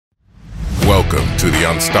Welcome to the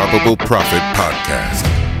Unstoppable Profit Podcast.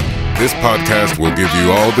 This podcast will give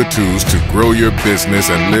you all the tools to grow your business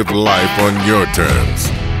and live life on your terms.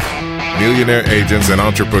 Millionaire agents and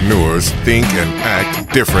entrepreneurs think and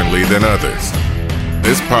act differently than others.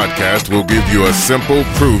 This podcast will give you a simple,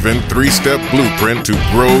 proven 3-step blueprint to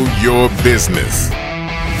grow your business.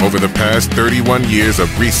 Over the past 31 years of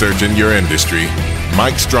research in your industry,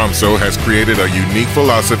 Mike Stromsoe has created a unique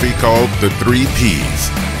philosophy called the 3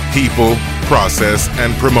 Ps: people, process,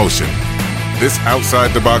 and promotion. This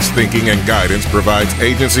outside-the-box thinking and guidance provides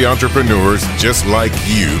agency entrepreneurs just like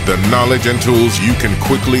you the knowledge and tools you can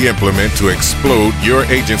quickly implement to explode your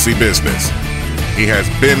agency business. He has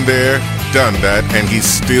been there, done that, and he's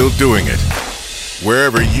still doing it.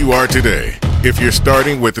 Wherever you are today, if you're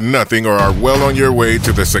starting with nothing or are well on your way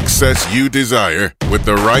to the success you desire, with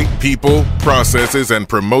the right people, processes, and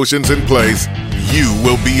promotions in place, you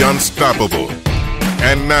will be unstoppable.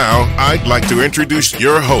 And now, I'd like to introduce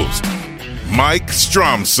your host, Mike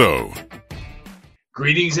Stromsoe.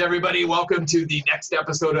 Greetings, everybody. Welcome to the next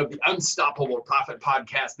episode of the Unstoppable Profit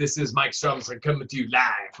Podcast. This is Mike Stromsoe coming to you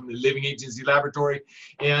live from the Living Agency Laboratory.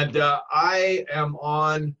 And I am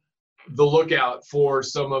on the lookout for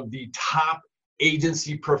some of the top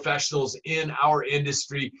agency professionals in our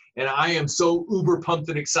industry. And I am so uber pumped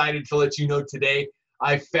and excited to let you know today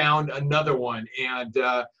I found another one.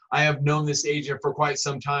 And I have known this agent for quite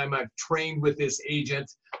some time. I've trained with this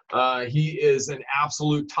agent. He is an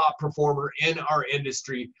absolute top performer in our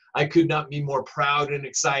industry. I could not be more proud and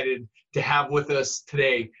excited to have with us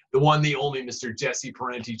today the one, the only Mr. Jesse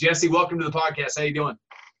Parenti. Jesse, welcome to the podcast. How you doing?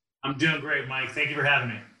 I'm doing great, Mike. Thank you for having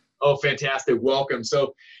me. Oh, fantastic. Welcome.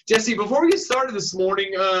 So, Jesse, before we get started this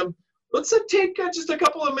morning, let's take just a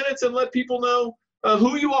couple of minutes and let people know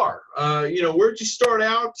who you are. Where'd you start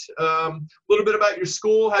out? A little bit about your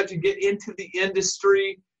school. How'd you get into the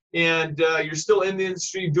industry? And you're still in the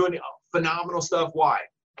industry doing phenomenal stuff. Why?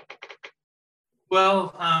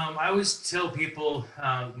 Well, I always tell people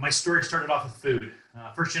my story started off with food.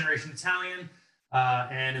 First generation Italian.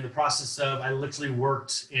 And in the process of, I literally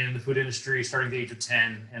worked in the food industry starting at the age of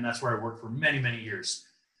 10. And that's where I worked for many, many years.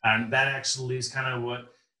 And that actually is kind of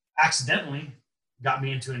what accidentally got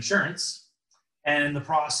me into insurance. And in the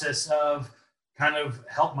process of kind of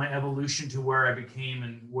helped my evolution to where I became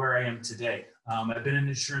and where I am today. I've been an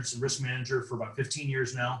insurance and risk manager for about 15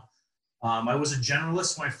 years now. I was a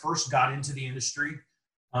generalist when I first got into the industry.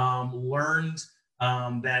 Learned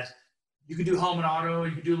that you could do home and auto,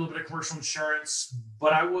 you could do a little bit of commercial insurance,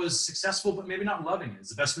 but I was successful, but maybe not loving it is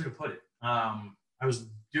the best way to put it. I was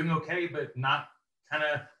doing okay, but not kind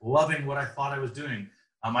of loving what I thought I was doing.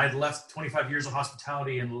 I had left 25 years of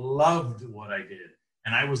hospitality and loved what I did.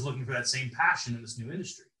 And I was looking for that same passion in this new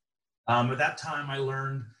industry. At that time, I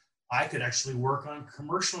learned I could actually work on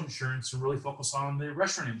commercial insurance and really focus on the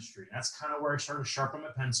restaurant industry. And that's kind of where I started to sharpen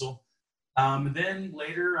my pencil. And then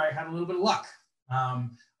later, I had a little bit of luck.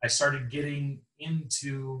 I started getting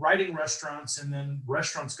into writing restaurants, and then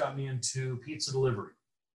restaurants got me into pizza delivery.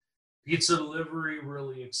 Pizza delivery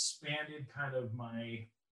really expanded kind of my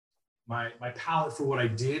palette for what I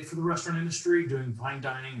did for the restaurant industry, doing fine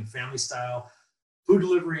dining and family style. Food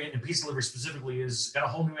delivery and pizza delivery specifically is got a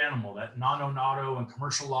whole new animal. That non-owned auto and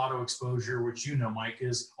commercial auto exposure, which you know, Mike,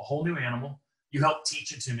 is a whole new animal. You helped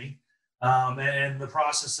teach it to me. And the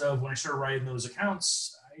process of when I started writing those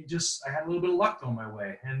accounts, I had a little bit of luck going my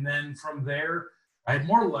way. And then from there, I had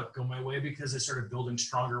more luck going my way because I started building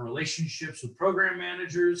stronger relationships with program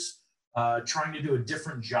managers, trying to do a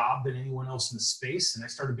different job than anyone else in the space. And I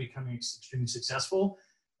started becoming extremely successful.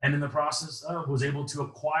 And in the process, was able to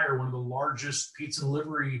acquire one of the largest pizza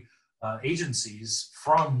delivery agencies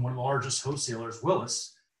from one of the largest wholesalers,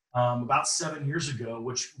 Willis, about 7 years ago,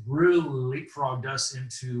 which really leapfrogged us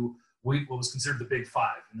into what was considered the Big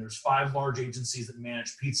Five. And there's 5 large agencies that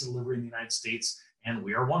manage pizza delivery in the United States, and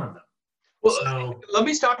we are one of them. Well, let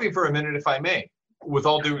me stop you for a minute, if I may, with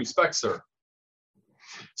all due respect, sir.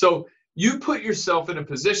 So you put yourself in a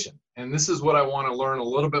position, and this is what I want to learn a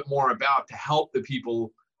little bit more about to help the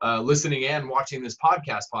people listening and watching this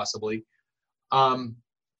podcast possibly.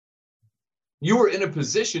 You were in a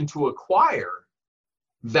position to acquire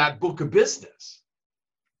that book of business.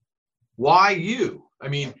 Why you? I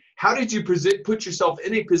mean, how did you put yourself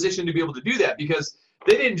in a position to be able to do that? Because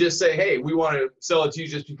they didn't just say, hey, we want to sell it to you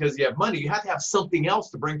just because you have money. You had to have something else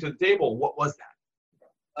to bring to the table. What was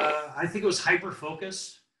that? I think it was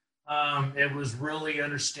hyper-focus. It was really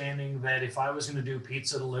understanding that if I was going to do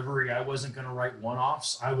pizza delivery, I wasn't going to write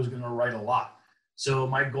one-offs. I was going to write a lot. So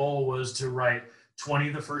my goal was to write 20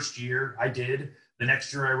 the first year. I did. The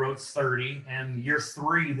next year I wrote 30. And year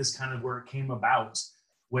 3, this kind of where it came about,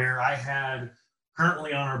 where I had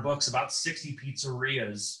currently on our books about 60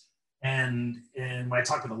 pizzerias. And when I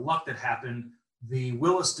talked about the luck that happened, the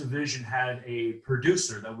Willis division had a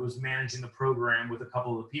producer that was managing the program with a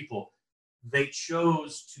couple of the people. They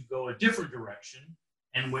chose to go a different direction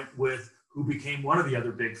and went with who became one of the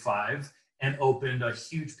other big five and opened a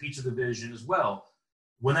huge pizza division as well.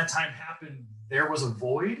 When that time happened, there was a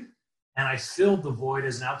void, and I filled the void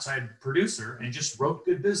as an outside producer and just wrote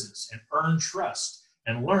good business and earned trust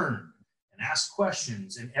and learned and asked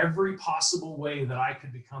questions in every possible way that I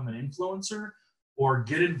could become an influencer or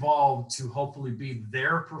get involved to hopefully be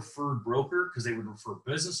their preferred broker, because they would refer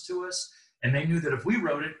business to us. And they knew that if we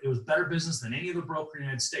wrote it, it was better business than any other broker in the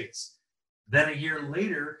United States. Then a year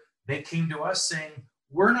later, they came to us saying,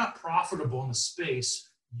 we're not profitable in the space.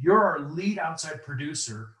 You're our lead outside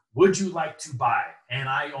producer. Would you like to buy? And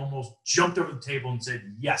I almost jumped over the table and said,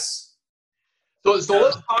 yes. So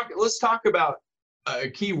let's talk about a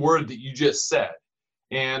key word that you just said.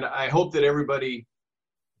 And I hope that everybody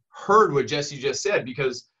heard what Jesse just said,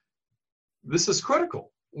 because this is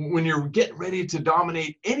critical. When you're getting ready to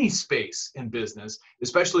dominate any space in business,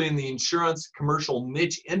 especially in the insurance commercial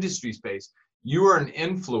niche industry space, you are an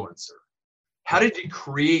influencer. How did you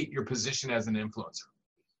create your position as an influencer?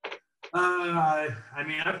 I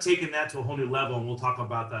mean, I've taken that to a whole new level, and we'll talk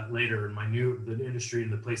about that later in the industry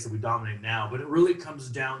and the place that we dominate now. But it really comes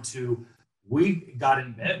down to, we got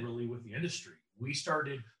in bed really with the industry. We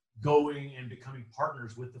started going and becoming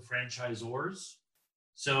partners with the franchisors.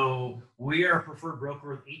 So we are a preferred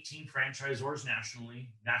broker with 18 franchisors nationally,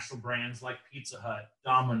 national brands like Pizza Hut,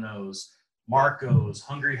 Domino's, Marco's,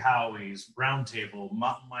 Hungry Howie's, Brown Table,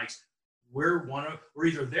 Mountain Mike's. We're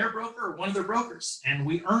either their broker or one of their brokers, and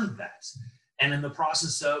we earned that. And in the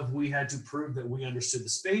process of, we had to prove that we understood the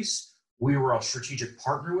space. We were a strategic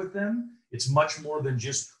partner with them. It's much more than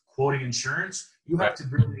just quoting insurance. You have to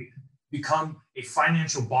really become a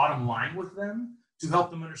financial bottom line with them to help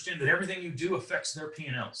them understand that everything you do affects their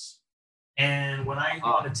P&Ls. And when I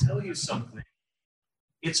want to tell you something,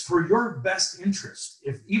 it's for your best interest.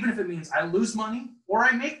 Even if it means I lose money or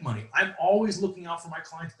I make money, I'm always looking out for my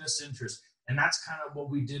client's best interest. And that's kind of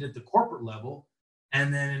what we did at the corporate level.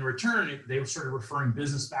 And then in return, they started referring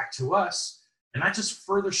business back to us. And that just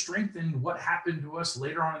further strengthened what happened to us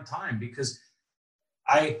later on in time, because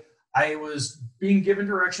I was being given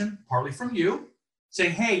direction, partly from you,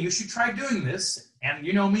 saying, hey, you should try doing this. And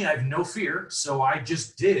you know me, I have no fear. So I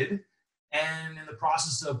just did. And in the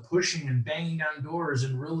process of pushing and banging down doors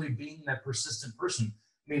and really being that persistent person,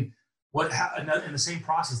 I mean, in the same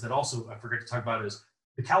process that also I forgot to talk about is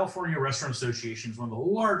the California Restaurant Association is one of the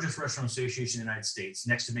largest restaurant associations in the United States,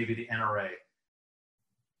 next to maybe the NRA.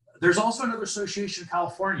 There's also another association in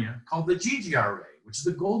California called the GGRA, which is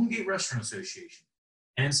the Golden Gate Restaurant Association.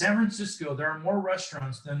 And in San Francisco, there are more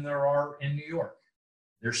restaurants than there are in New York.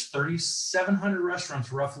 There's 3,700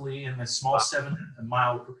 restaurants roughly in the small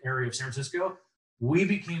 7-mile area of San Francisco. We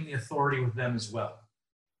became the authority with them as well.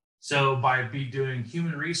 So by doing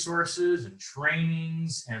human resources and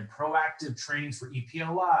trainings and proactive trainings for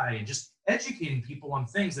EPLI and just educating people on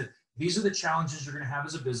things that these are the challenges you're going to have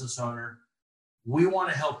as a business owner. We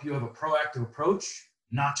want to help you have a proactive approach,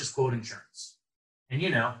 not just quote insurance. And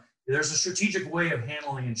there's a strategic way of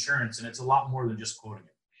handling insurance, and it's a lot more than just quoting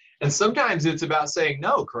it. And sometimes it's about saying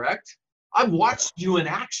no, correct? I've watched you in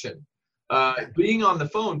action, being on the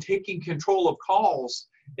phone, taking control of calls,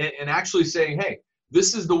 and actually saying, hey,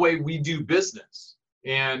 this is the way we do business.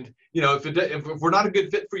 And, if we're not a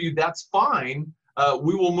good fit for you, that's fine.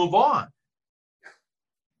 We will move on.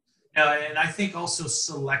 And I think also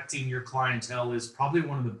selecting your clientele is probably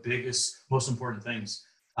one of the biggest, most important things.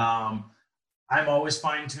 I'm always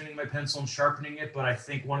fine-tuning my pencil and sharpening it, but I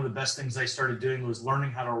think one of the best things I started doing was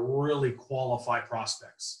learning how to really qualify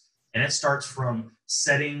prospects. And it starts from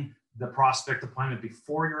setting the prospect appointment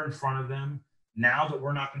before you're in front of them. Now that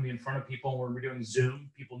we're not going to be in front of people and we're doing Zoom,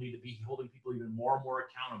 people need to be holding people even more and more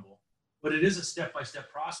accountable. But it is a step-by-step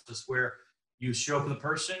process where you show up with a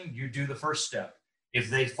person, you do the first step. If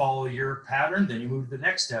they follow your pattern, then you move to the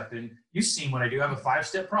next step. And you've seen what I do. I have a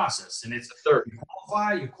 5-step process. And it's you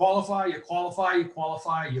qualify, you qualify, you qualify, you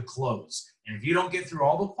qualify, you close. And if you don't get through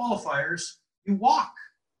all the qualifiers, you walk.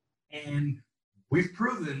 And we've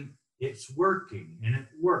proven it's working and it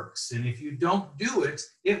works. And if you don't do it,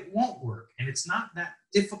 it won't work. And it's not that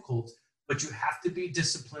difficult, but you have to be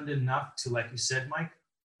disciplined enough to, like you said, Mike,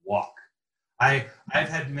 walk. I've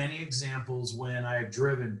had many examples when I've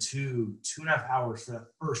driven 2.5 hours for that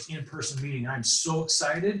first in-person meeting. I'm so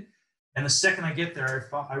excited. And the second I get there,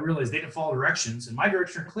 I realize they didn't follow directions, and my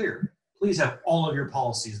directions are clear. Please have all of your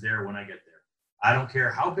policies there when I get there. I don't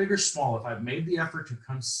care how big or small. If I've made the effort to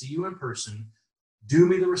come see you in person, do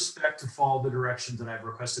me the respect to follow the directions that I've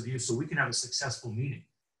requested of you so we can have a successful meeting.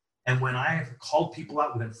 And when I have called people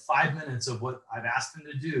out within 5 minutes of what I've asked them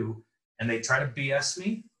to do, and they try to BS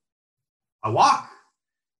me, I walk.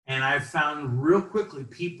 And I've found real quickly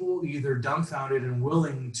people either dumbfounded and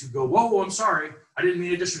willing to go, whoa, I'm sorry, I didn't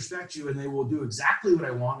mean to disrespect you. And they will do exactly what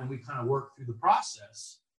I want. And we kind of work through the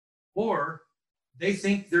process. Or they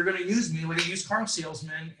think they're going to use me like a used car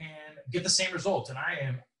salesman and get the same result. And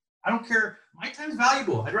I don't care. My time's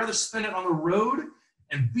valuable. I'd rather spend it on the road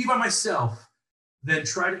and be by myself than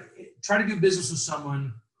try to do business with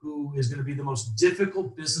someone who is going to be the most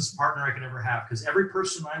difficult business partner I could ever have. Because every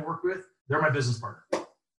person I work with, they're my business partner.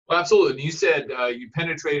 Well, absolutely. You said you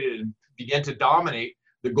penetrated and began to dominate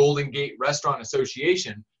the Golden Gate Restaurant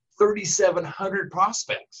Association, 3,700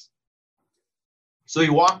 prospects. So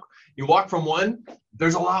you walk from one,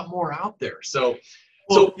 there's a lot more out there. So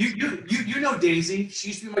you know Daisy, she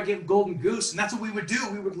used to be my golden goose, and that's what we would do.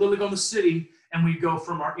 We would literally go in the city and we'd go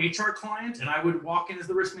from our HR client, and I would walk in as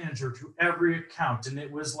the risk manager to every account, and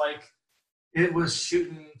it was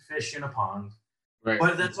shooting fish in a pond. Right.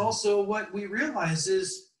 But that's also what we realize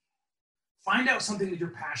is find out something that you're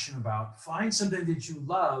passionate about, find something that you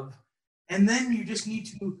love, and then you just need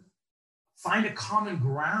to find a common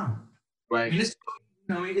ground. Right. It's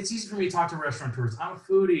easy for me to talk to restaurateurs. I'm a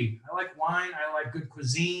foodie. I like wine. I like good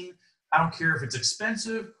cuisine. I don't care if it's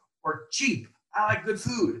expensive or cheap. I like good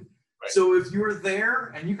food. Right. So if you're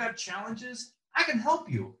there and you got challenges, I can help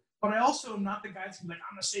you. But I also am not the guy that's going to be like,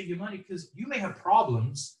 I'm going to save you money, because you may have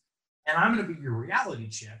problems and I'm going to be your reality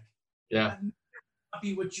check. Yeah. That may not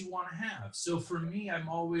be what you want to have. So for me, I'm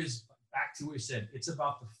always back to what we said. It's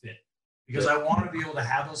about the fit, because I want to be able to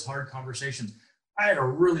have those hard conversations. I had a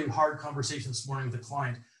really hard conversation this morning with a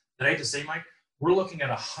client that I had to say, Mike, we're looking at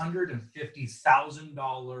a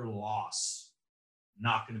 $150,000 loss,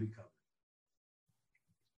 not going to be covered.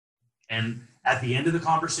 And at the end of the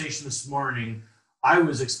conversation this morning, I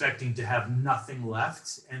was expecting to have nothing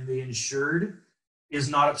left, and the insured is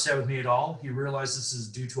not upset with me at all. He realized this is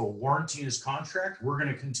due to a warranty in his contract. We're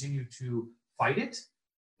going to continue to fight it,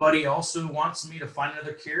 but he also wants me to find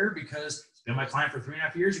another carrier because he's been my client for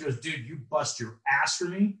 3.5 years. He goes, dude, you bust your ass for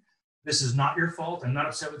me. This is not your fault. I'm not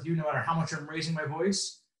upset with you, no matter how much I'm raising my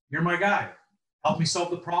voice. You're my guy. Help me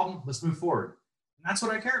solve the problem. Let's move forward. And that's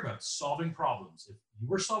what I care about, solving problems. If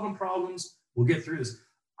we're solving problems, we'll get through this.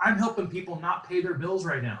 I'm helping people not pay their bills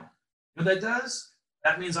right now. You know what that does?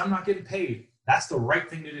 That means I'm not getting paid. That's the right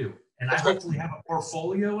thing to do. And I hopefully have a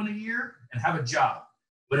portfolio in a year and have a job.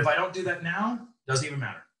 But if I don't do that now, it doesn't even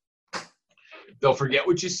matter. They'll forget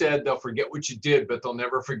what you said. They'll forget what you did, but they'll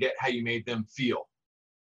never forget how you made them feel.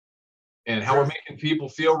 And how we're making people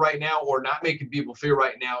feel right now or not making people feel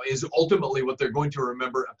right now is ultimately what they're going to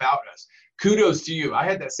remember about us. Kudos to you. I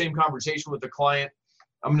had that same conversation with a client,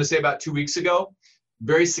 I'm going to say about 2 weeks ago.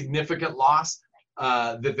 Very significant loss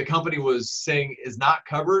that the company was saying is not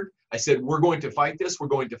covered. I said, we're going to fight this. We're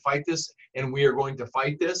going to fight this. And we are going to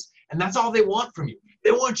fight this. And that's all they want from you.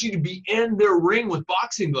 They want you to be in their ring with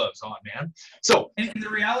boxing gloves on, man. So, and the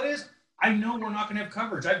reality is, I know we're not going to have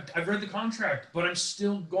coverage. I've read the contract, but I'm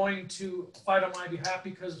still going to fight on my behalf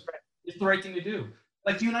because it's the right thing to do.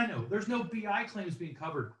 Like you and I know, there's no BI claims being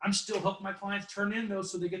covered. I'm still helping my clients turn in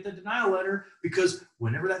those so they get the denial letter, because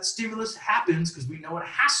whenever that stimulus happens, because we know it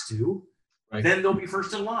has to, then they'll be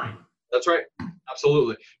first in line. That's right.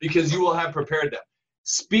 Absolutely. Because you will have prepared them.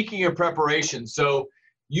 Speaking of preparation, so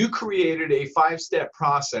you created a 5-step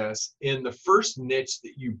process in the first niche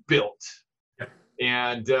that you built.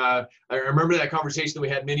 And I remember that conversation that we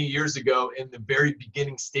had many years ago in the very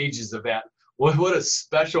beginning stages of that. What a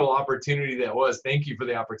special opportunity that was. Thank you for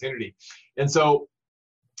the opportunity. And so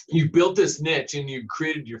you built this niche and you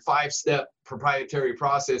created your 5-step proprietary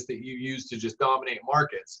process that you use to just dominate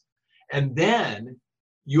markets. And then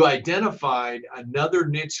you identified another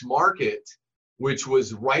niche market, which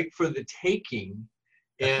was ripe for the taking.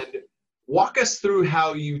 And walk us through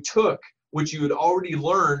how you took what you had already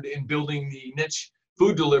learned in building the niche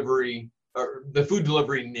food delivery, or the food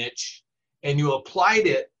delivery niche, and you applied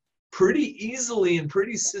it pretty easily and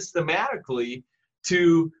pretty systematically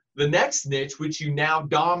to the next niche, which you now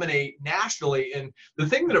dominate nationally. And the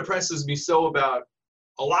thing that impresses me so about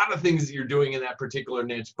a lot of things that you're doing in that particular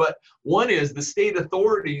niche, but one is the state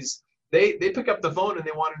authorities, they pick up the phone and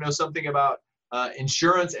they want to know something about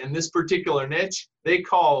insurance, and this particular niche, they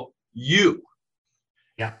call you.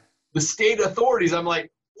 Yeah. The state authorities, I'm like,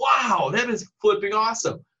 wow, that is flipping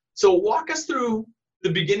awesome. So walk us through the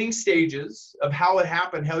beginning stages of how it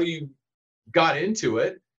happened, how you got into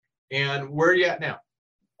it, and where are you at now?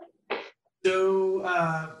 So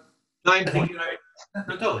 9 points.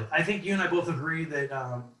 No, totally. I think you and I both agree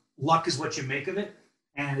that luck is what you make of it,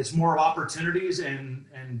 and it's more of opportunities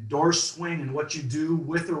and doors swing, and what you do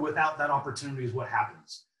with or without that opportunity is what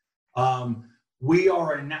happens. We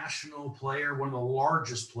are a national player, one of the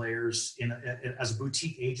largest players as a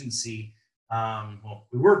boutique agency. Well,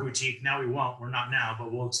 we were boutique, now we won't. We're not now,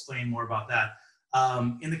 but we'll explain more about that.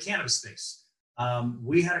 In the cannabis space,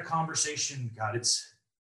 we had a conversation. God, it's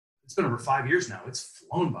been over 5 years now. It's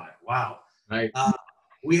flown by. Wow. Right.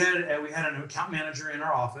 We had an account manager in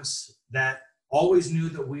our office that always knew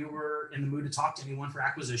that we were in the mood to talk to anyone for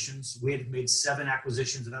acquisitions. We had made 7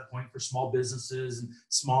 acquisitions at that point for small businesses and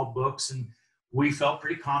small books, and we felt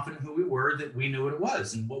pretty confident who we were, that we knew what it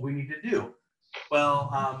was and what we needed to do.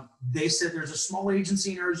 Well, they said there's a small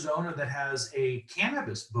agency in Arizona that has a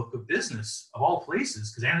cannabis book of business, of all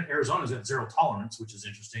places, because Arizona's at zero tolerance, which is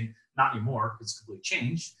interesting. Not anymore, it's completely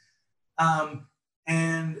changed.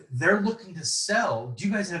 And they're looking to sell. Do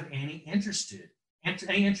you guys have any interest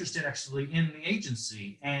actually in the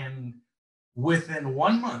agency? And within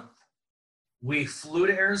 1 month, we flew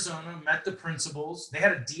to Arizona, met the principals. They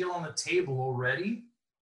had a deal on the table already.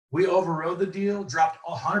 We overrode the deal, dropped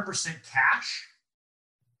 100% cash,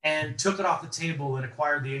 and took it off the table and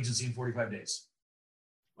acquired the agency in 45 days.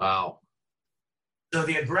 Wow. So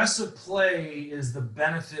the aggressive play is the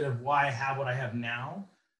benefit of why I have what I have now,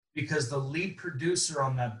 because the lead producer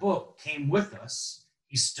on that book came with us.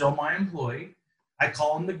 He's still my employee. I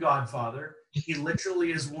call him the Godfather. He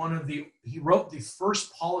literally is he wrote the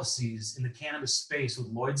first policies in the cannabis space with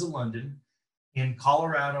Lloyd's of London in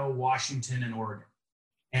Colorado, Washington, and Oregon.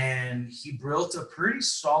 And he built a pretty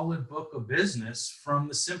solid book of business from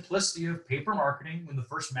the simplicity of paper marketing when the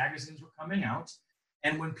first magazines were coming out.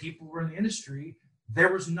 And when people were in the industry,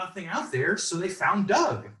 there was nothing out there, so they found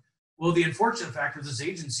Doug. Well, the unfortunate factor is this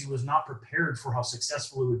agency was not prepared for how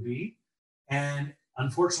successful it would be. And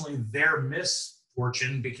unfortunately, their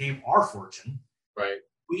misfortune became our fortune. Right.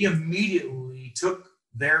 We immediately took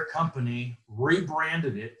their company,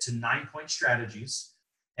 rebranded it to 9 Point Strategies.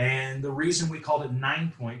 And the reason we called it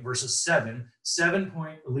 9 Point versus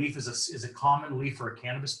 7-point leaf is a common leaf for a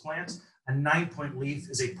cannabis plant. A 9 Point leaf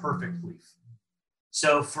is a perfect leaf.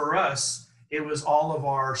 So for us, it was all of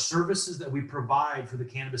our services that we provide for the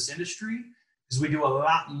cannabis industry, because we do a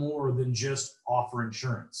lot more than just offer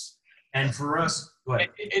insurance. And for us, go ahead.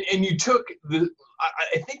 And you took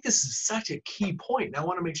I think this is such a key point. And I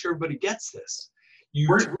want to make sure everybody gets this. We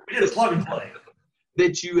did a plug and play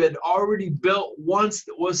that you had already built once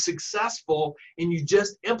that was successful, and you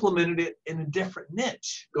just implemented it in a different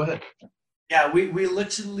niche. Go ahead. Yeah, we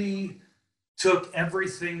literally took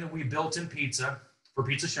everything that we built in pizza for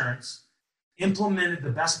Pizza Assurance, implemented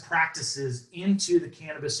the best practices into the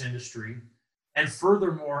cannabis industry, and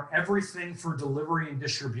furthermore, everything for delivery and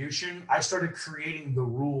distribution, I started creating the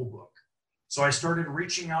rule book. So I started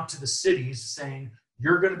reaching out to the cities saying,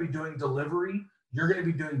 you're going to be doing delivery, you're going to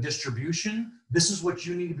be doing distribution. This is what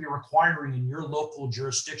you need to be requiring in your local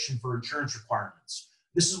jurisdiction for insurance requirements.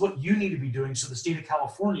 This is what you need to be doing so the state of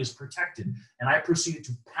California is protected. And I proceeded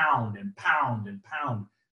to pound and pound and pound.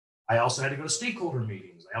 I also had to go to stakeholder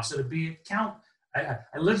meetings. I also had to be account. I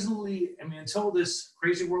literally, until this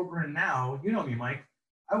crazy world we're in now, you know me, Mike,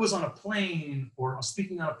 I was on a plane or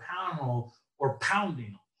speaking on a panel or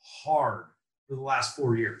pounding hard for the last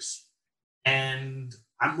 4 years. And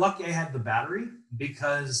I'm lucky I had the battery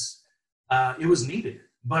because it was needed.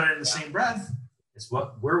 But in the same breath, it's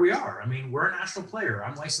where we are. We're a national player.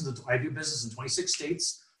 I'm licensed. I do business in 26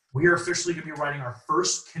 states. We are officially going to be writing our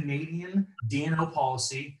first Canadian D&O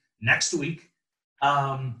policy next week.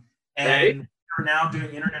 And we're now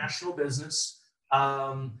doing international business.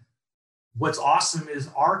 What's awesome is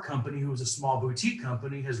our company, who is a small boutique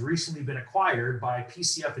company, has recently been acquired by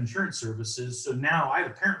PCF Insurance Services. So now I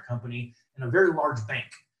have a parent company and a very large bank.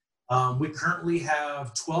 We currently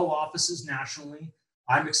have 12 offices nationally.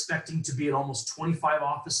 I'm expecting to be at almost 25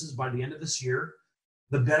 offices by the end of this year.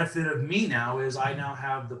 The benefit of me now is I now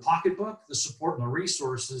have the pocketbook, the support, and the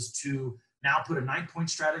resources to now put a 9 Point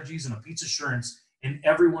Strategies and a Pizza Assurance in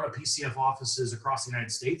every one of PCF offices across the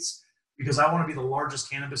United States, because I want to be the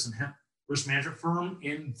largest cannabis and hemp risk management firm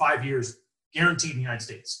in 5 years, guaranteed in the United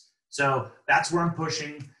States. So that's where I'm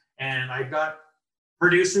pushing, and I've got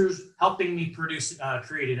producers helping me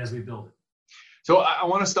create it as we build it. So I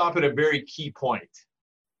want to stop at a very key point.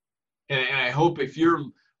 And I hope if you're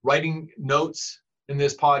writing notes in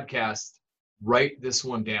this podcast, write this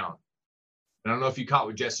one down. I don't know if you caught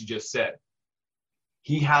what Jesse just said.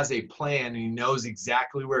 He has a plan and he knows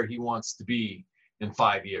exactly where he wants to be in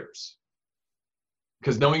 5 years.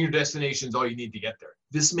 Because knowing your destination is all you need to get there.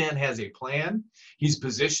 This man has a plan. He's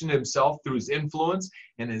positioned himself through his influence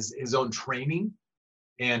and his own training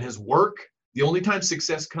and his work. The only time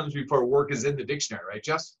success comes before work is in the dictionary, right,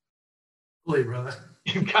 Jess? Absolutely, brother.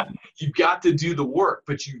 You've got to do the work,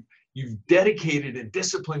 but you've dedicated and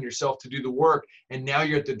disciplined yourself to do the work, and now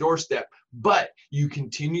you're at the doorstep. But you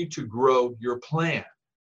continue to grow your plan.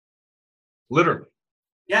 Literally.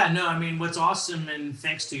 Yeah, no, I mean, what's awesome, and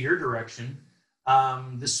thanks to your direction,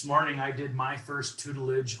 this morning I did my first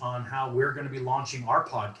tutelage on how we're going to be launching our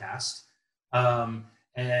podcast.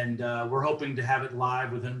 And we're hoping to have it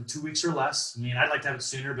live within 2 weeks or less. I mean, I'd like to have it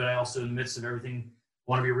sooner, but I also, in the midst of everything,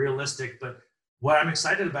 want to be realistic. But what I'm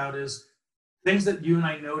excited about is things that you and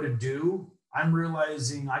I know to do. I'm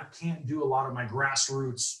realizing I can't do a lot of my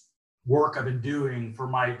grassroots work I've been doing for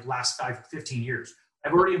my last 15 years.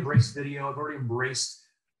 I've already embraced video. I've already embraced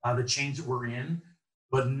the change that we're in.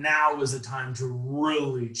 But now is the time to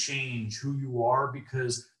really change who you are,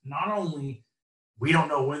 because not only we don't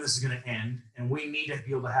know when this is going to end, and we need to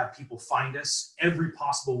be able to have people find us every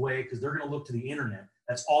possible way, because they're going to look to the internet.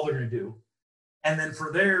 That's all they're going to do. And then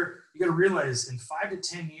for there, you got to realize in 5 to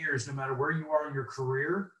 10 years, no matter where you are in your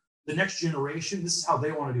career, the next generation, this is how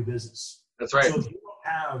they want to do business. That's right. So if you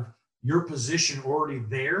don't have your position already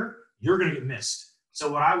there, you're going to get missed.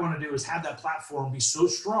 So what I want to do is have that platform be so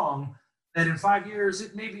strong that in 5 years,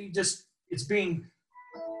 it maybe just, it's being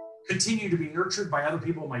continued to be nurtured by other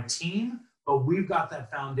people on my team, but we've got that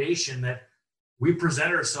foundation that we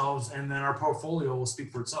present ourselves, and then our portfolio will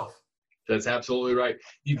speak for itself. That's absolutely right.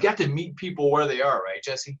 You've got to meet people where they are, right,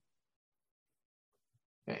 Jesse?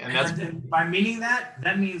 And by meaning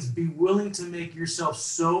that means be willing to make yourself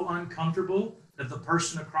so uncomfortable that the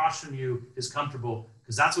person across from you is comfortable,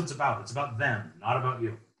 because that's what it's about. It's about them, not about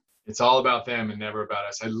you. It's all about them and never about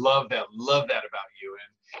us. I love that about you.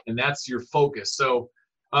 And that's your focus. So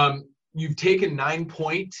you've taken 9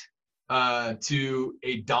 Point to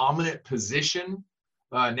a dominant position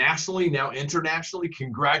nationally, now internationally.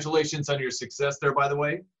 Congratulations on your success there, by the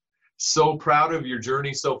way. So proud of your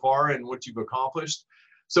journey so far and what you've accomplished.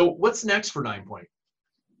 So what's next for 9 Point?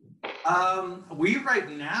 We right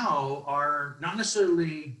now are not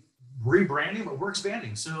necessarily rebranding, but we're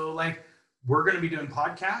expanding. So like, we're going to be doing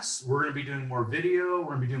podcasts. We're going to be doing more video.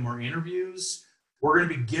 We're going to be doing more interviews. We're going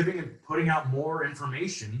to be giving and putting out more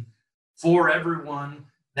information for everyone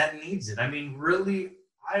that needs it. I mean, really,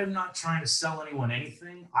 I am not trying to sell anyone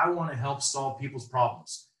anything. I want to help solve people's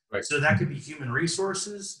problems. Right. So that could be human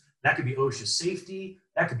resources. That could be OSHA safety.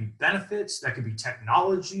 That could be benefits. That could be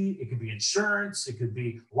technology. It could be insurance. It could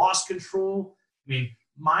be loss control. I mean,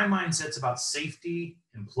 my mindset's about safety,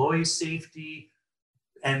 employee safety,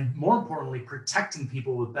 and more importantly, protecting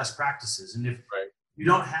people with best practices. And if you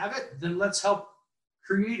don't have it, then let's help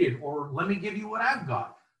create it, or let me give you what I've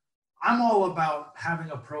got. I'm all about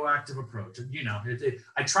having a proactive approach. You know,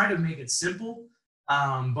 I try to make it simple,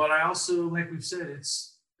 but I also, like we've said,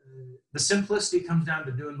 it's the simplicity comes down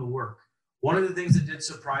to doing the work. One of the things that did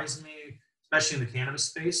surprise me, especially in the cannabis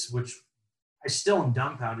space, which I still am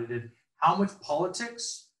dumbfounded at, how much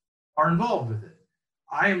politics are involved with it.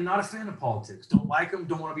 I am not a fan of politics. Don't like them,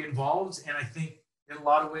 don't want to be involved. And I think in a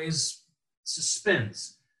lot of ways, it's just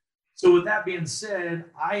spins. So with that being said,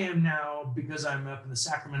 I am now, because I'm up in the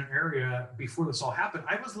Sacramento area, before this all happened,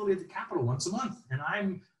 I was literally at the Capitol once a month. And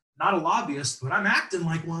I'm not a lobbyist, but I'm acting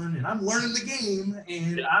like one, and I'm learning the game,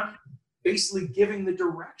 and I'm basically giving the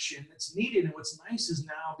direction that's needed. And what's nice is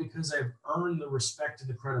now, because I've earned the respect and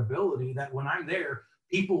the credibility, that when I'm there,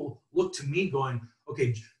 people look to me going,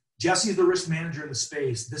 okay, Jesse's the risk manager in the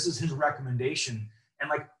space. This is his recommendation. And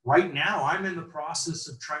like right now, I'm in the process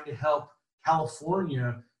of trying to help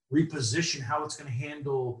California reposition how it's going to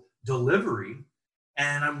handle delivery.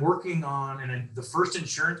 And I'm working on the first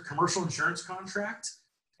commercial insurance contract,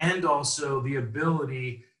 and also the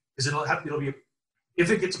ability, because it'll be,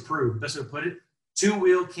 if it gets approved, best way to put it,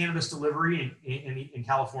 2-wheel cannabis delivery in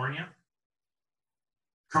California,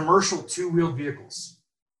 commercial 2-wheeled vehicles.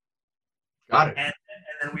 Got it. And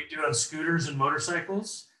then we do it on scooters and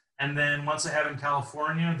motorcycles. And then once I have in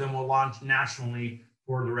California, then we'll launch nationally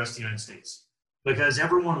for the rest of the United States. Because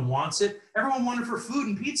everyone wants it. Everyone wanted it for food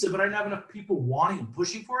and pizza, but I didn't have enough people wanting and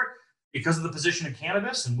pushing for it because of the position of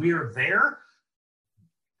cannabis, and we are there.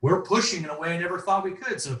 We're pushing in a way I never thought we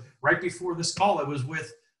could. So right before this call,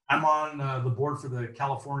 I'm on the board for the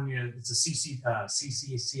California, it's a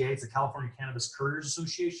CCCA, it's the California Cannabis Couriers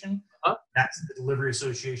Association. Uh-huh. That's the delivery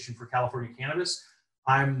association for California cannabis.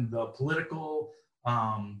 I'm the political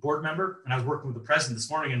board member, and I was working with the president this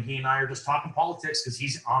morning, and he and I are just talking politics because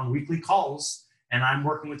he's on weekly calls, and I'm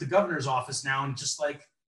working with the governor's office now, and just like,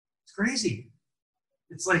 it's crazy.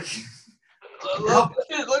 It's like,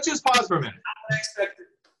 let's just pause for a minute. Unexpected.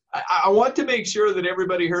 I want to make sure that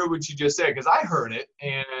everybody heard what you just said, because I heard it,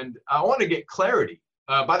 and I want to get clarity.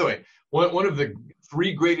 By the way, one of the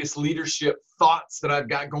 3 greatest leadership thoughts that I've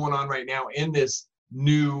got going on right now in this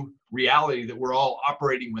new reality that we're all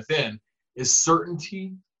operating within is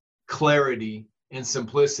certainty, clarity, and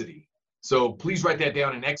simplicity. So please write that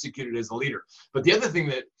down and execute it as a leader. But the other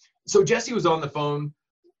thing so Jesse was on the phone.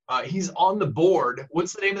 He's on the board.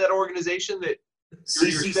 What's the name of that organization that?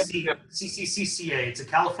 CCCCA. It's a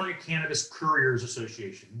California Cannabis Couriers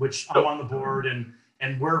Association, which I'm on the board, and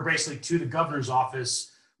we're basically to the governor's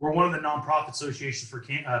office. We're one of the nonprofit associations for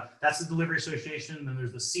that's the Delivery Association. Then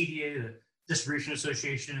there's the CDA, the Distribution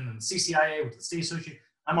Association, and then the CCIA, with the State Association.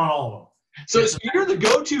 I'm on all of them. So you're the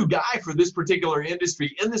go-to guy for this particular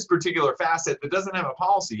industry in this particular facet that doesn't have a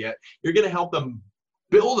policy yet. You're going to help them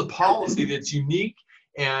build a policy that's unique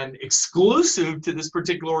and exclusive to this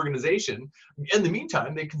particular organization. In the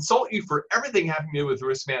meantime, they consult you for everything having to do with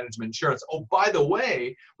risk management insurance. Oh, by the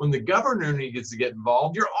way, when the governor needs to get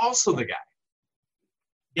involved, you're also the guy.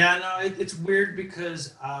 Yeah, no, it's weird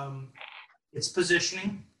because it's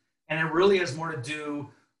positioning, and it really has more to do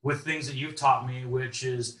with things that you've taught me, which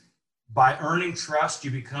is by earning trust,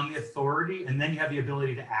 you become the authority, and then you have the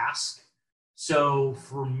ability to ask. So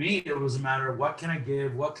for me, it was a matter of what can I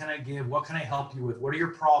give? What can I give? What can I help you with? What are your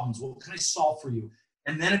problems? What can I solve for you?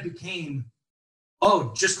 And then it became,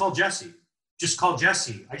 oh, just call Jesse. Just call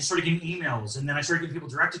Jesse. I just started getting emails, and then I started getting people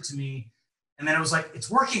directed to me. And then I was like,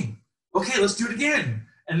 it's working. Okay, let's do it again.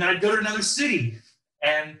 And then I'd go to another city.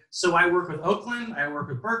 And so I work with Oakland, I work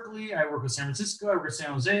with Berkeley, I work with San Francisco, I work with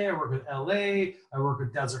San Jose, I work with LA, I work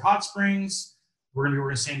with Desert Hot Springs. We're going to be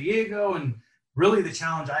working in San Diego. And really the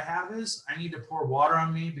challenge I have is I need to pour water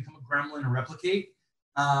on me, become a gremlin, and replicate.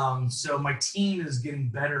 So my team is getting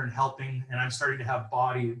better and helping, and I'm starting to have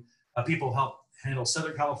people help handle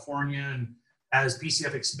Southern California. And as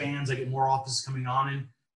PCF expands, I get more offices coming on, and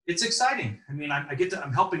it's exciting. I mean,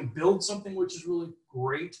 I'm helping build something, which is really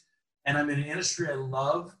great. And I'm in an industry I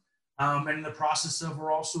love. And in the process of,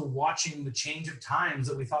 we're also watching the change of times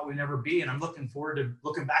that we thought we'd never be. And I'm looking forward to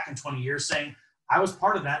looking back in 20 years saying, I was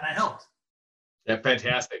part of that and I helped. Yeah,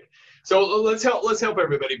 fantastic. So let's help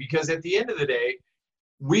everybody, because at the end of the day,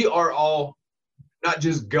 we are all not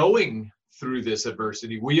just going through this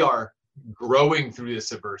adversity, we are growing through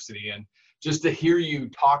this adversity. And just to hear you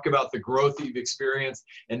talk about the growth that you've experienced,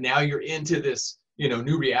 and now you're into this,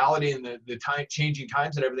 new reality and the changing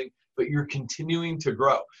times and everything, but you're continuing to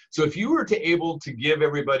grow. So if you were to able to give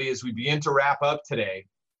everybody, as we begin to wrap up today,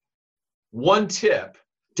 one tip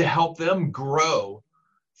to help them grow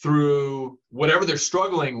through whatever they're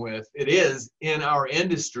struggling with, it is in our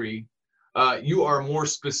industry, you are more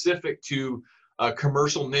specific to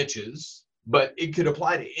commercial niches, but it could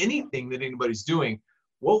apply to anything that anybody's doing.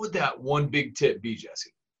 What would that one big tip be,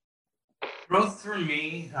 Jesse? Growth for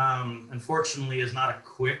me, unfortunately, is not a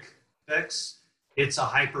quick fix. It's a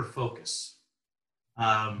hyper focus.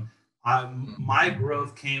 My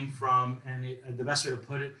growth came from, and the best way to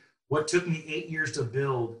put it, what took me 8 years to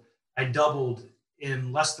build, I doubled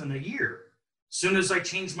in less than a year, as soon as I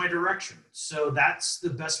changed my direction. So that's the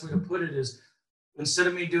best way to put it, is instead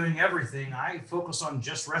of me doing everything, I focused on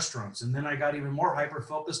just restaurants. And then I got even more hyper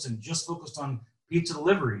focused and just focused on pizza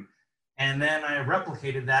delivery. And then I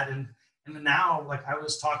replicated that. And now, like, I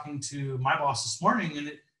was talking to my boss this morning, and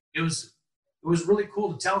it was really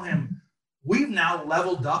cool to tell him, we've now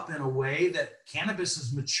leveled up in a way that cannabis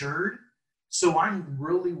has matured. So I'm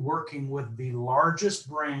really working with the largest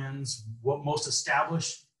brands, what most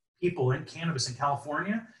established people in cannabis in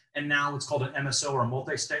California. And now it's called an MSO, or a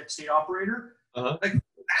multi-state operator. Like,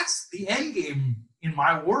 that's the end game in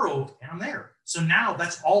my world, and I'm there. So now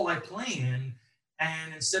that's all I play in.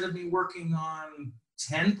 And instead of me working on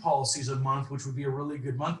 10 policies a month, which would be a really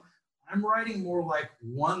good month, I'm writing more like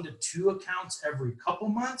 1 to 2 accounts every couple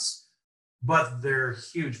months, but they're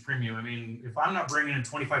huge premium. I mean, if I'm not bringing in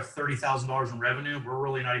 $25,000, $30,000 in revenue, we're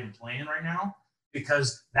really not even playing right now,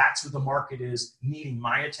 because that's what the market is needing,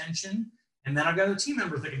 my attention. And then I've got other team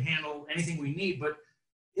members that can handle anything we need. But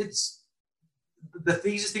it's the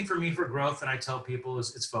easiest thing for me for growth, and I tell people,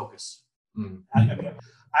 is it's focus.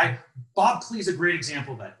 Bob Klee is a great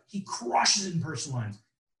example of that. He crushes it in personal lines.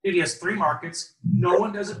 He has 3 markets. No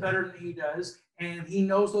one does it better than he does. And he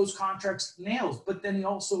knows those contracts nails. But then he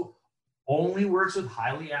also only works with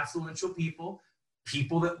highly affluential people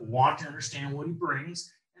that want to understand what he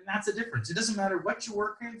brings. And that's the difference. It doesn't matter what you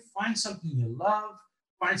work in. Find something you love.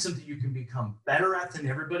 Find something you can become better at than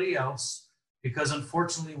everybody else. Because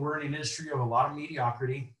unfortunately, we're in an industry of a lot of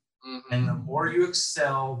mediocrity. And the more you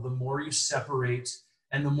excel, the more you separate.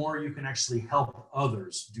 and the more you can actually help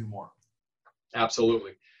others do more.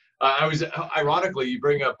 Absolutely. Ironically, you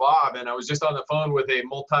bring up Bob, and I was just on the phone with a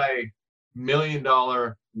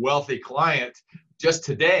multi-million-dollar wealthy client just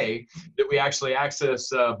today that we actually access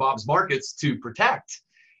Bob's markets to protect.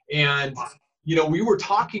 And, we were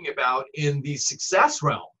talking about in the success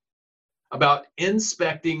realm about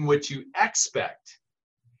inspecting what you expect.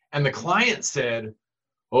 And the client said,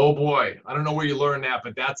 oh boy, I don't know where you learned that,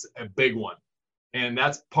 but that's a big one. And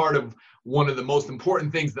that's part of one of the most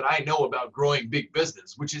important things that I know about growing big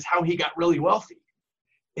business, which is how he got really wealthy.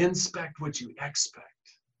 Inspect what you expect.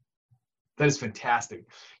 That is fantastic.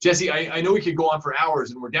 Jesse, I know we could go on for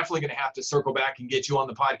hours, and we're definitely going to have to circle back and get you on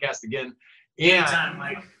the podcast again. And anytime,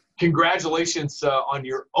 Mike. Congratulations on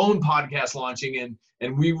your own podcast launching,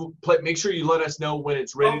 and we will make sure you let us know when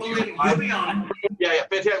it's ready. You'll be on. Yeah,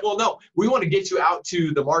 fantastic. Well, no, we want to get you out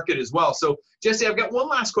to the market as well. So, Jesse, I've got one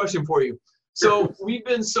last question for you. So we've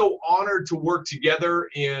been so honored to work together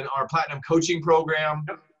in our Platinum Coaching Program.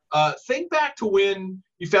 Think back to when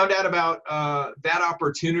you found out about that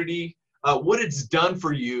opportunity, what it's done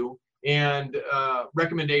for you, and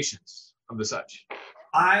recommendations of the such.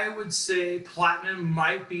 I would say Platinum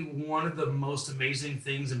might be one of the most amazing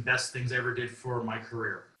things and best things I ever did for my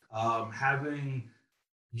career. Having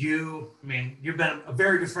you, you've been a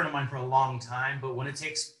very good friend of mine for a long time, but when it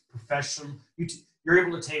takes professional, you're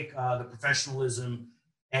able to take the professionalism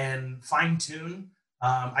and fine tune.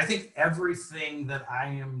 I think everything that I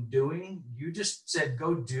am doing, you just said,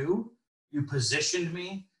 go do. You positioned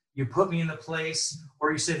me. You put me in a place,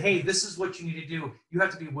 or you said, hey, this is what you need to do. You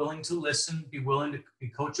have to be willing to listen, be willing to be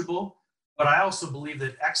coachable. But I also believe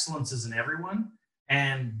that excellence is in everyone,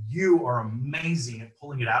 and you are amazing at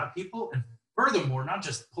pulling it out of people. And furthermore, not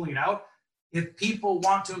just pulling it out, if people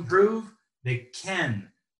want to improve, they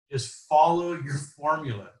can. Just follow your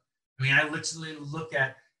formula. I literally look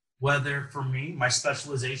at whether, for me, my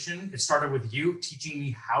specialization, it started with you teaching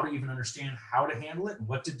me how to even understand how to handle it and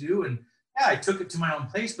what to do. And yeah, I took it to my own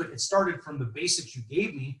place, but it started from the basics you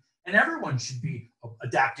gave me, and everyone should be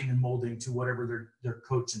adapting and molding to whatever they're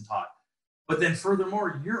coached and taught. But then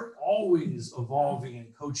furthermore, you're always evolving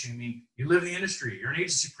and coaching. You live in the industry, you're an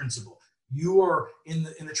agency principal. You are in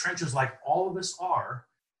the trenches like all of us are.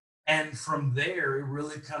 And from there, it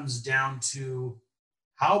really comes down to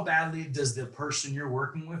how badly does the person you're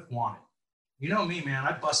working with want it? You know me, man,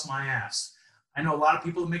 I bust my ass. I know a lot of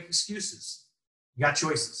people that make excuses. You got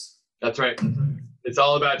choices. That's right. It's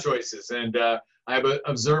all about choices. And I've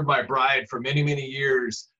observed my bride for many, many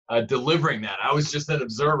years delivering that. I was just an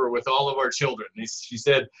observer with all of our children. She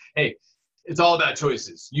said, hey, it's all about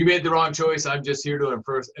choices. You made the wrong choice. I'm just here to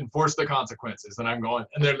enforce the consequences. And I'm going,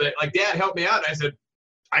 and they're like, Dad, help me out. And I said,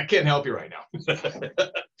 I can't help you right now.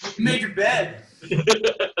 You made your bed.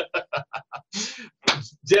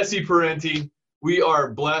 Jesse Parenti, we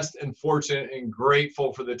are blessed and fortunate and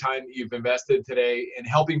grateful for the time that you've invested today in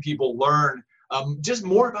helping people learn just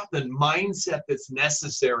more about the mindset that's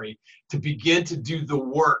necessary to begin to do the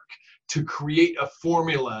work to create a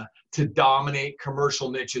formula to dominate commercial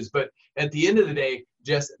niches. But at the end of the day,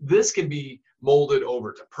 Jess, this can be molded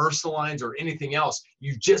over to personal lines or anything else.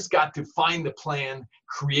 You've just got to find the plan,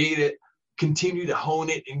 create it, continue to hone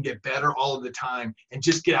it, and get better all of the time, and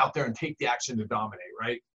just get out there and take the action to dominate,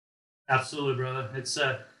 right? Absolutely, brother. It's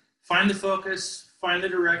find the focus, find the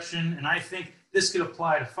direction, and I think this could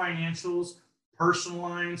apply to financials, personal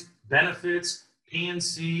lines, benefits,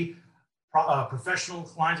 P&C, professional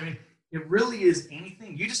lines. It really is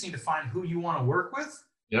anything. You just need to find who you want to work with.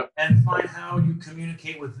 Yep. And find how you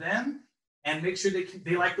communicate with them, and make sure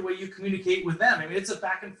they like the way you communicate with them. It's a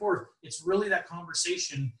back and forth. It's really that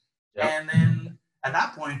conversation. Yep. And then at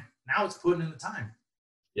that point, now it's putting in the time.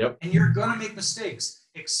 Yep. And you're going to make mistakes.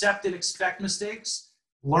 Accept and expect mistakes.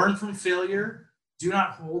 Learn from failure. Do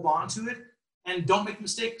not hold on to it. And don't make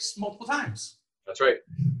mistakes multiple times. That's right.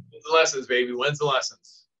 When's the lessons, baby? When's the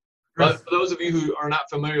lessons? But for those of you who are not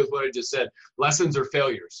familiar with what I just said, lessons are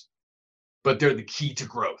failures, but they're the key to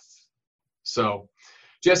growth. So,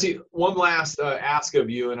 Jesse, one last ask of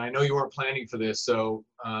you, and I know you weren't planning for this, so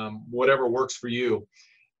whatever works for you.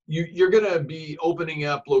 You're going to be opening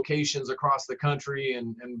up locations across the country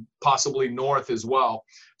and possibly north as well.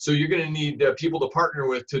 So you're going to need people to partner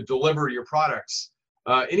with to deliver your products.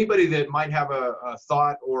 Anybody that might have a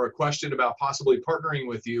thought or a question about possibly partnering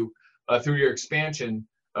with you through your expansion,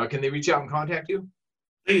 can they reach out and contact you?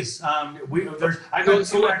 Please. I got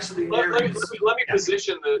two actually. Let me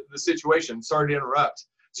position the situation. Sorry to interrupt.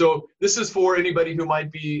 So this is for anybody who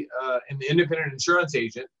might be an independent insurance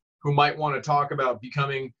agent who might want to talk about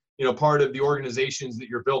becoming, part of the organizations that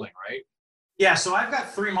you're building, right? Yeah, so I've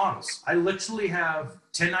got 3 models. I literally have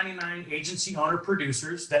 1099 agency owner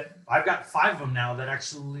producers that I've got 5 of them now that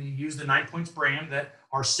actually use the 9 Points brand that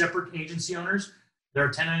are separate agency owners. They're a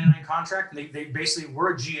 1099 contract. They basically,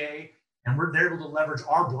 we're a GA and they're able to leverage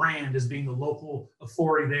our brand as being the local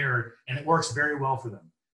authority there, and it works very well for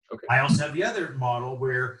them. Okay. I also have the other model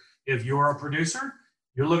where if you're a producer,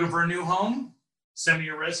 you're looking for a new home, send me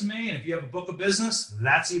your resume, and if you have a book of business,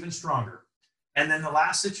 that's even stronger. And then the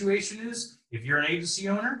last situation is if you're an agency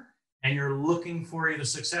owner and you're looking for either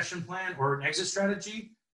succession plan or an exit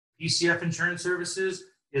strategy, PCF Insurance Services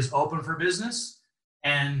is open for business.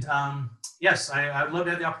 And yes, I'd love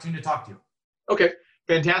to have the opportunity to talk to you. Okay,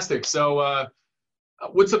 fantastic. So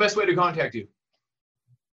what's the best way to contact you?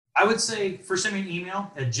 I would say first send me an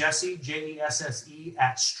email at Jesse, Jesse,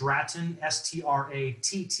 at Stratton,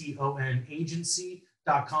 Stratton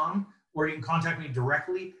agency.com, or you can contact me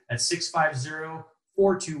directly at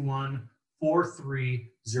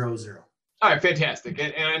 650-421-4300. All right, fantastic.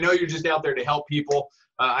 And I know you're just out there to help people.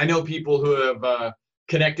 I know people who have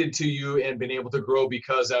connected to you and been able to grow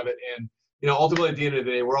because of it. And, ultimately at the end of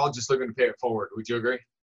the day, we're all just looking to pay it forward. Would you agree?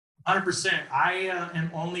 100%. I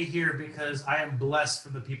am only here because I am blessed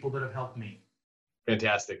from the people that have helped me.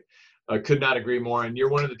 Fantastic. Could not agree more. And you're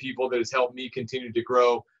one of the people that has helped me continue to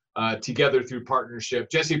grow together through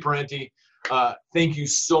partnership. Jesse Parenti, thank you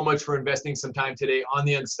so much for investing some time today on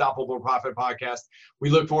the Unstoppable Profit Podcast.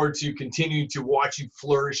 We look forward to continuing to watch you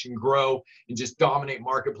flourish and grow and just dominate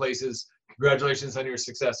marketplaces. Congratulations on your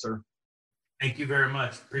success, sir. Thank you very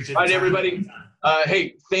much. Appreciate it. All right, everybody.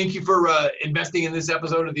 Hey, thank you for investing in this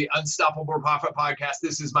episode of the Unstoppable Profit Podcast.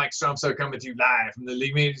 This is Mike Stromsoe coming to you live from the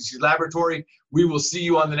Living Agencies Laboratory. We will see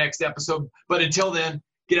you on the next episode. But until then,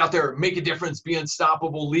 get out there, make a difference, be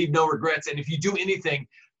unstoppable, leave no regrets. And if you do anything,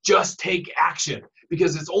 just take action,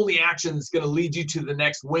 because it's only action that's going to lead you to the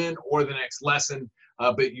next win or the next lesson,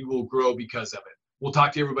 but you will grow because of it. We'll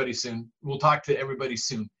talk to everybody soon.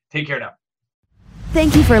 Take care now.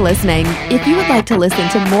 Thank you for listening. If you would like to listen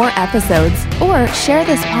to more episodes or share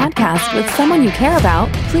this podcast with someone you care about,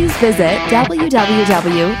 please visit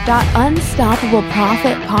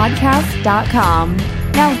www.unstoppableprofitpodcast.com.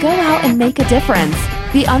 Now go out and make a difference.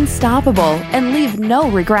 Be unstoppable and leave no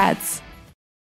regrets.